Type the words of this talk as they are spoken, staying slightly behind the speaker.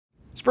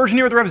Spurgeon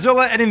here with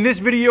RevZilla, and in this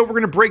video we're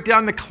going to break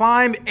down the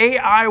Klim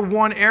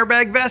Ai-1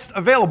 airbag vest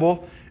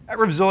available at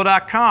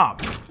RevZilla.com.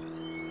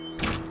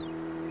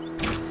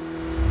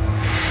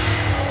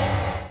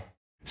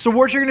 So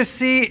what you're going to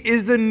see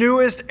is the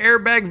newest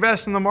airbag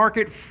vest on the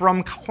market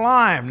from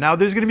Klim. Now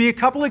there's going to be a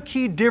couple of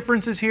key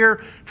differences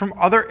here from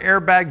other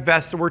airbag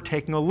vests that we're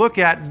taking a look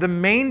at. The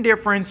main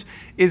difference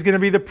is going to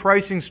be the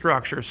pricing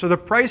structure. So the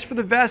price for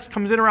the vest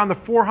comes in around the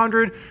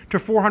 $400 to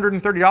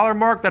 $430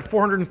 mark. That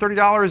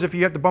 $430 is if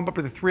you have to bump up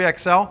to the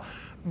 3XL.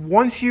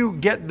 Once you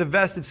get the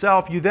vest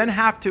itself, you then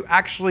have to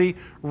actually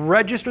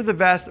register the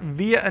vest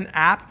via an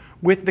app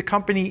with the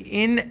company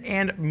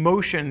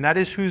In&Motion. That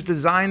is who's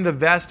designed the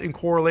vest in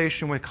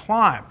correlation with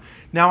Klim.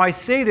 Now I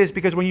say this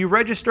because when you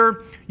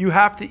register, you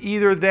have to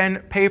either then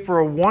pay for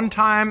a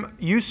one-time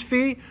use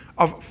fee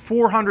of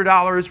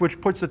 $400,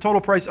 which puts the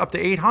total price up to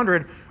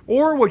 $800,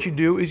 or what you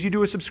do is you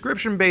do a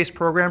subscription-based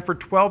program for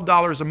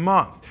 $12 a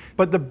month.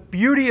 But the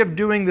beauty of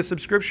doing the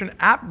subscription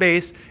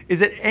app-based is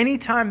that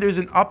anytime there's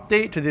an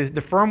update to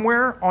the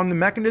firmware on the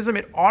mechanism,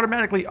 it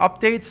automatically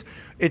updates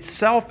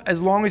itself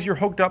as long as you're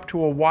hooked up to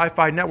a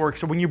Wi-Fi network.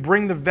 So when you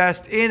bring the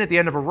vest in at the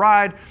end of a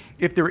ride,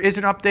 if there is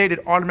an update,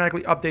 it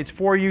automatically updates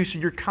for you. So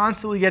you're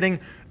constantly getting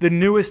the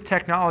newest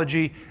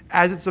technology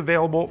as it's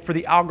available for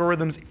the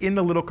algorithms in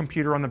the little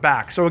computer on the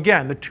back. So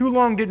again, the too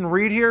long didn't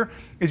read here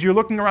is you're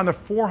looking around the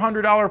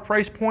 $400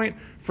 price point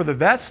for the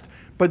vest,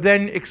 but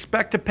then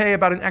expect to pay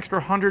about an extra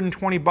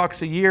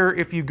 $120 a year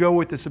if you go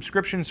with the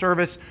subscription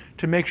service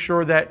to make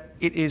sure that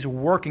it is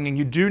working. And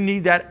you do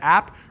need that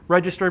app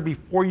registered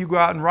before you go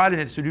out and ride in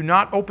it. So do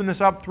not open this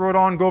up, throw it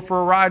on, go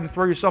for a ride, and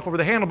throw yourself over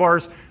the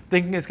handlebars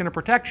thinking it's going to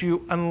protect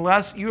you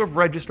unless you have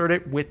registered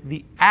it with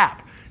the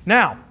app.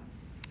 Now,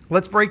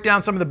 let's break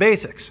down some of the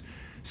basics.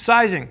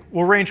 Sizing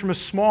will range from a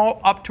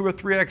small up to a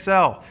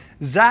 3XL.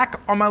 Zach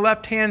on my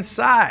left-hand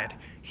side.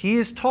 He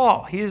is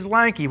tall, he is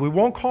lanky. We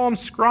won't call him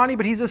scrawny,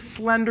 but he's a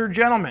slender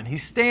gentleman. He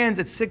stands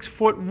at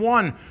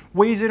 6'1",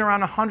 weighs in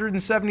around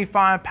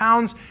 175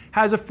 pounds,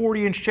 has a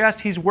 40-inch chest.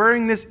 He's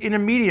wearing this in a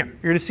medium.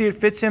 You're gonna see it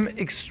fits him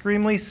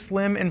extremely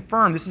slim and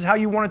firm. This is how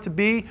you want it to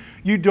be.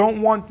 You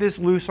don't want this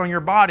loose on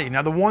your body.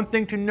 Now, the one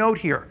thing to note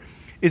here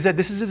is that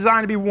this is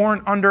designed to be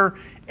worn under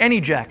any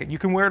jacket. You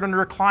can wear it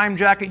under a Klim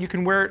jacket, you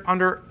can wear it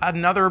under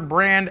another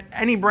brand,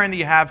 any brand that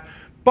you have,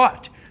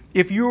 but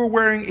if you are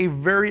wearing a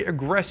very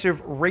aggressive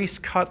race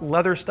cut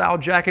leather style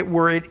jacket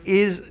where it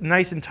is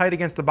nice and tight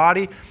against the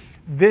body,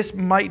 this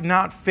might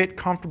not fit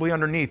comfortably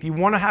underneath. You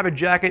want to have a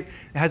jacket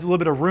that has a little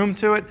bit of room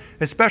to it,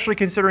 especially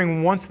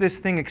considering once this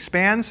thing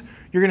expands,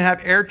 you're going to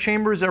have air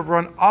chambers that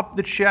run up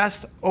the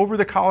chest, over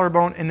the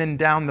collarbone, and then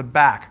down the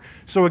back.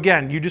 So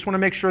again, you just want to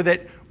make sure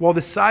that while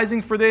the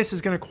sizing for this is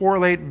going to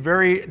correlate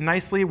very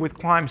nicely with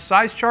Klim's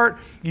size chart,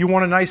 you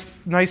want a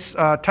nice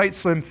tight,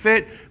 slim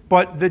fit,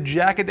 but the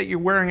jacket that you're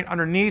wearing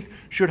underneath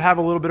should have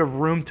a little bit of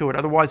room to it.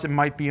 Otherwise, it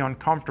might be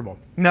uncomfortable.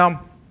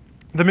 Now,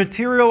 the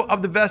material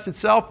of the vest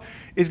itself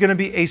is going to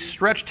be a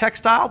stretch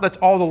textile. That's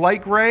all the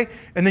light gray.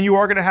 And then you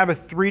are going to have a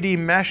 3D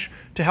mesh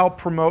to help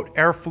promote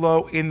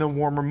airflow in the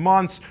warmer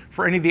months.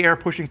 For any of the air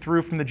pushing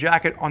through from the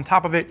jacket on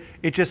top of it,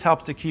 it just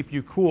helps to keep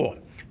you cool.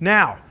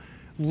 Now,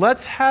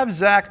 let's have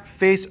Zach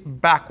face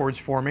backwards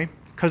for me,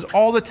 because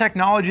all the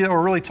technology that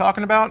we're really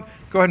talking about,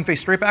 go ahead and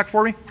face straight back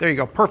for me. There you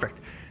go, perfect.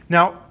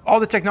 Now, all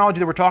the technology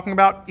that we're talking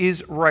about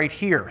is right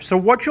here. So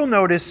what you'll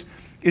notice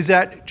is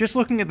that just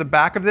looking at the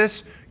back of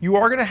this, you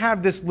are going to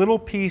have this little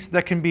piece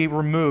that can be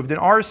removed. And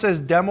ours says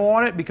demo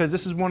on it because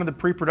this is one of the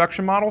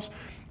pre-production models,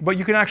 but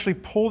you can actually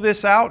pull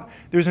this out.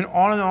 There's an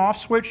on and off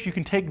switch. You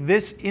can take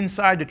this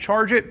inside to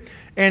charge it,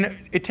 and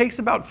it takes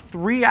about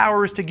 3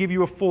 hours to give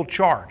you a full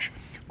charge.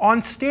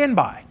 On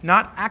standby,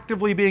 not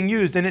actively being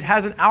used, and it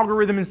has an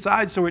algorithm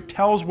inside so it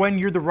tells when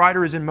the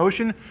rider is in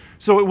motion,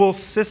 so it will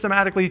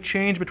systematically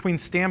change between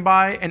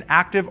standby and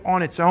active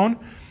on its own.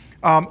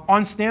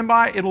 On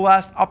standby, it'll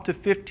last up to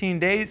 15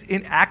 days.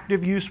 In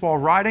active use while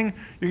riding,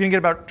 you're going to get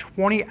about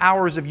 20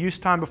 hours of use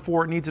time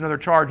before it needs another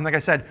charge. And like I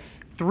said,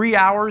 3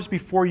 hours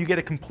before you get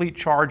a complete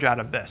charge out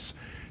of this.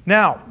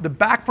 Now, the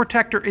back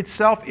protector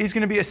itself is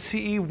going to be a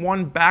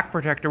CE1 back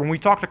protector. When we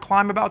talk to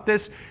Klim about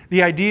this,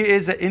 the idea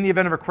is that in the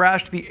event of a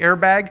crash, the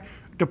airbag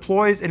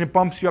deploys and it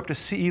bumps you up to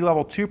CE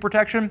level 2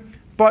 protection.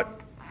 But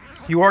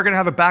you are going to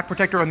have a back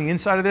protector on the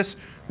inside of this,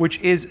 which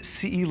is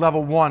CE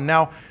level 1.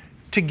 Now,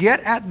 to get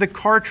at the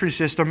cartridge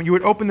system, you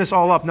would open this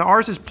all up. Now,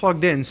 ours is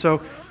plugged in,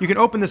 so you can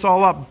open this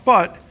all up,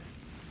 but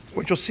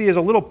what you'll see is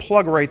a little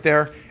plug right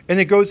there, and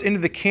it goes into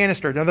the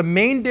canister. Now, the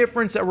main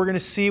difference that we're going to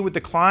see with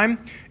the Klim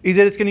is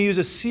that it's going to use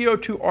a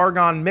CO2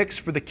 argon mix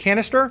for the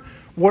canister.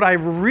 What I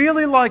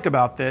really like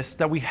about this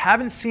that we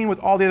haven't seen with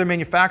all the other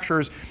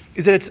manufacturers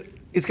is that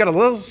it's got a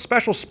little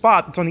special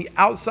spot that's on the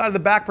outside of the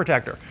back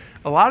protector.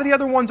 A lot of the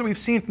other ones that we've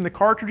seen from the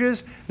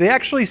cartridges, they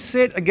actually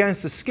sit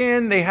against the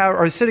skin,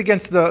 or sit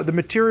against the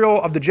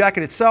material of the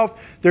jacket itself.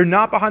 They're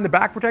not behind the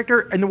back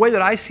protector, and the way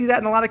that I see that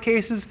in a lot of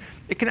cases,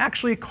 it can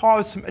actually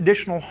cause some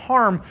additional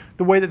harm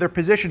the way that they're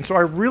positioned. So I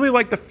really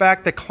like the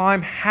fact that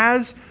Klim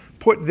has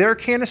put their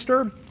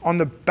canister on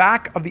the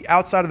back of the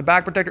outside of the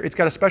back protector, it's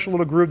got a special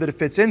little groove that it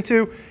fits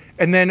into.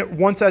 And then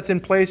once that's in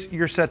place,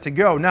 you're set to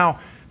go. Now,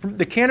 from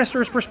the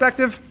canister's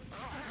perspective,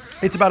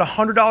 it's about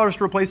 $100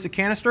 to replace the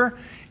canister,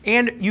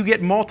 and you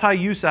get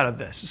multi-use out of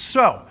this.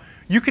 So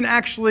you can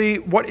actually,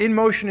 what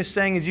In&Motion is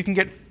saying is you can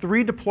get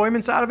 3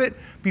 deployments out of it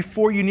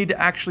before you need to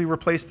actually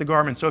replace the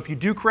garment. So if you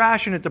do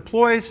crash and it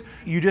deploys,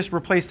 you just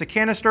replace the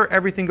canister,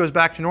 everything goes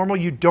back to normal.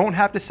 You don't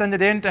have to send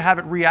it in to have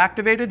it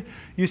reactivated.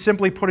 You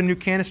simply put a new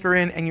canister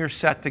in and you're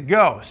set to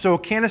go. So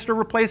canister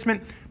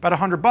replacement, about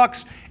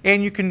 $100,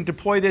 and you can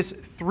deploy this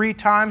 3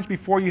 times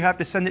before you have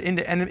to send it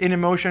into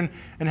In&Motion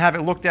and have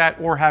it looked at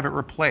or have it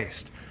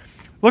replaced.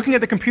 Looking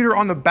at the computer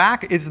on the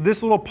back is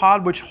this little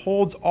pod which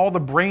holds all the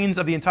brains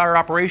of the entire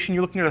operation.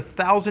 You're looking at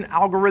 1,000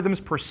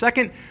 algorithms per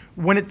second.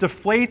 When it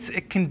deflates,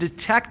 it can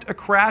detect a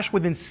crash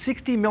within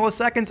 60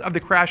 milliseconds of the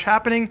crash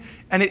happening,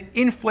 and it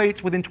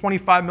inflates within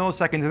 25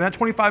 milliseconds. And that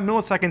 25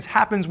 milliseconds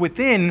happens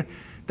within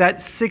that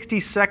 60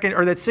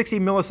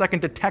 millisecond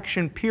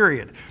detection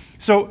period.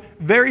 So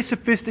very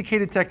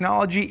sophisticated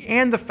technology,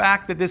 and the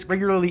fact that this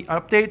regularly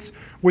updates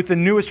with the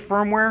newest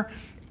firmware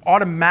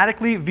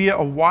automatically via a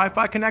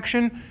Wi-Fi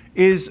connection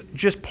is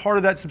just part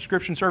of that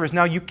subscription service.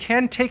 Now you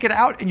can take it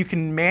out and you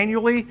can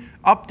manually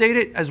update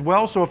it as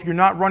well. So if you're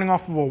not running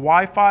off of a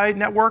Wi-Fi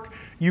network,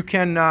 you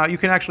can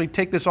actually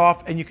take this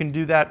off and you can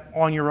do that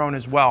on your own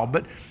as well.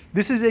 But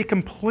this is a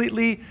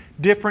completely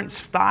different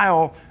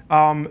style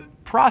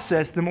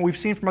process than what we've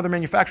seen from other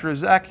manufacturers.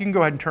 Zach, you can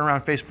go ahead and turn around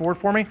and face forward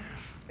for me.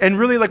 And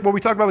really, like what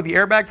we talked about with the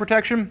airbag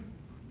protection,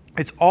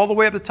 it's all the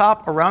way up the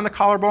top, around the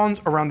collarbones,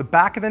 around the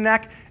back of the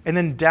neck, and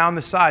then down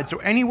the side. So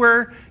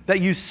anywhere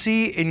that you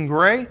see in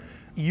gray,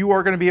 you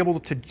are going to be able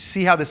to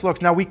see how this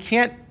looks. Now, we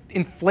can't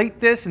inflate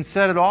this and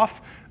set it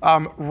off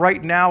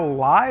right now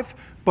live,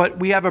 but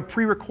we have a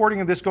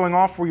pre-recording of this going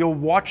off where you'll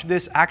watch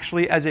this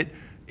actually as it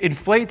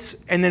inflates.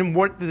 And then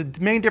what the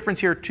main difference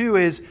here too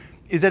is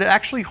that it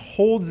actually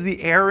holds the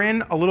air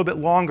in a little bit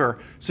longer.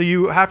 So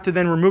you have to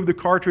then remove the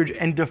cartridge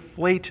and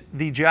deflate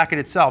the jacket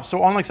itself.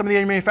 So unlike some of the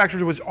other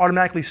manufacturers which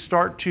automatically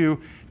start to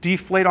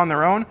deflate on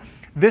their own,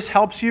 this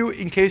helps you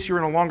in case you're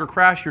in a longer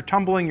crash, you're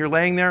tumbling, you're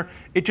laying there.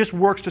 It just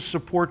works to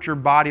support your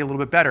body a little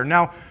bit better.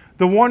 Now,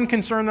 the one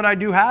concern that I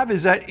do have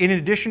is that in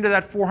addition to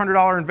that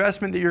 $400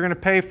 investment that you're gonna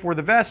pay for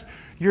the vest,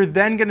 you're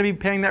then gonna be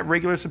paying that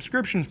regular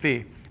subscription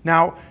fee.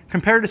 Now,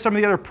 compared to some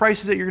of the other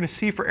prices that you're gonna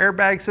see for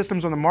airbag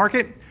systems on the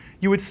market,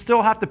 you would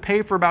still have to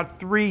pay for about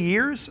 3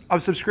 years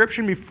of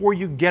subscription before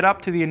you get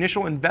up to the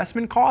initial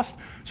investment cost.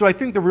 So I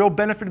think the real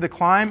benefit of the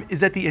Klim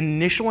is that the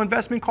initial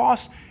investment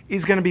cost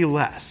is going to be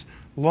less.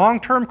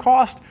 Long-term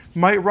cost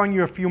might run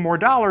you a few more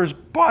dollars,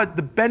 but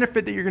the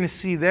benefit that you're going to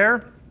see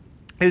there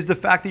is the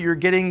fact that you're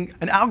getting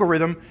an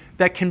algorithm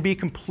that can be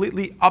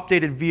completely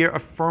updated via a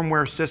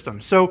firmware system.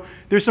 So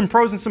there's some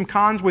pros and some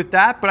cons with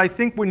that, but I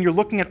think when you're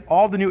looking at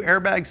all the new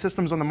airbag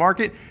systems on the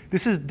market,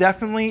 this is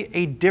definitely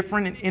a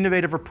different and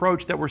innovative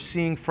approach that we're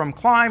seeing from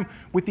Klim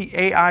with the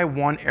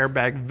Ai-1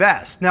 airbag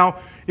vest. Now,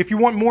 if you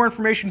want more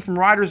information from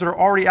riders that are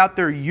already out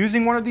there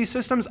using one of these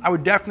systems, I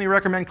would definitely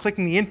recommend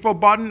clicking the info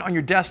button on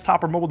your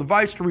desktop or mobile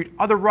device to read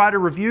other rider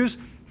reviews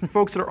from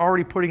folks that are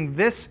already putting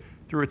this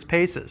through its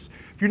paces.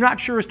 If you're not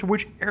sure as to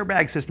which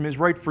airbag system is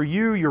right for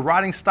you, your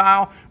riding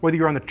style, whether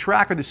you're on the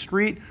track or the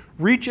street,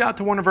 reach out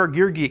to one of our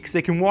gear geeks.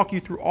 They can walk you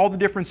through all the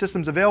different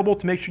systems available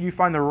to make sure you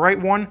find the right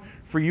one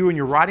for you and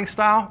your riding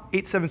style.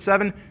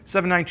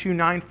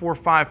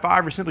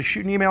 877-792-9455, or simply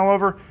shoot an email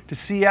over to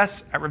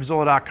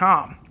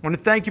cs@RevZilla.com. I want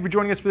to thank you for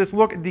joining us for this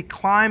look at the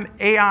Klim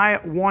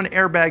Ai-1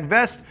 airbag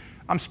vest.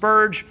 I'm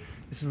Spurge.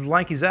 This is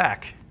Lanky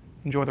Zach.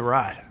 Enjoy the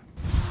ride.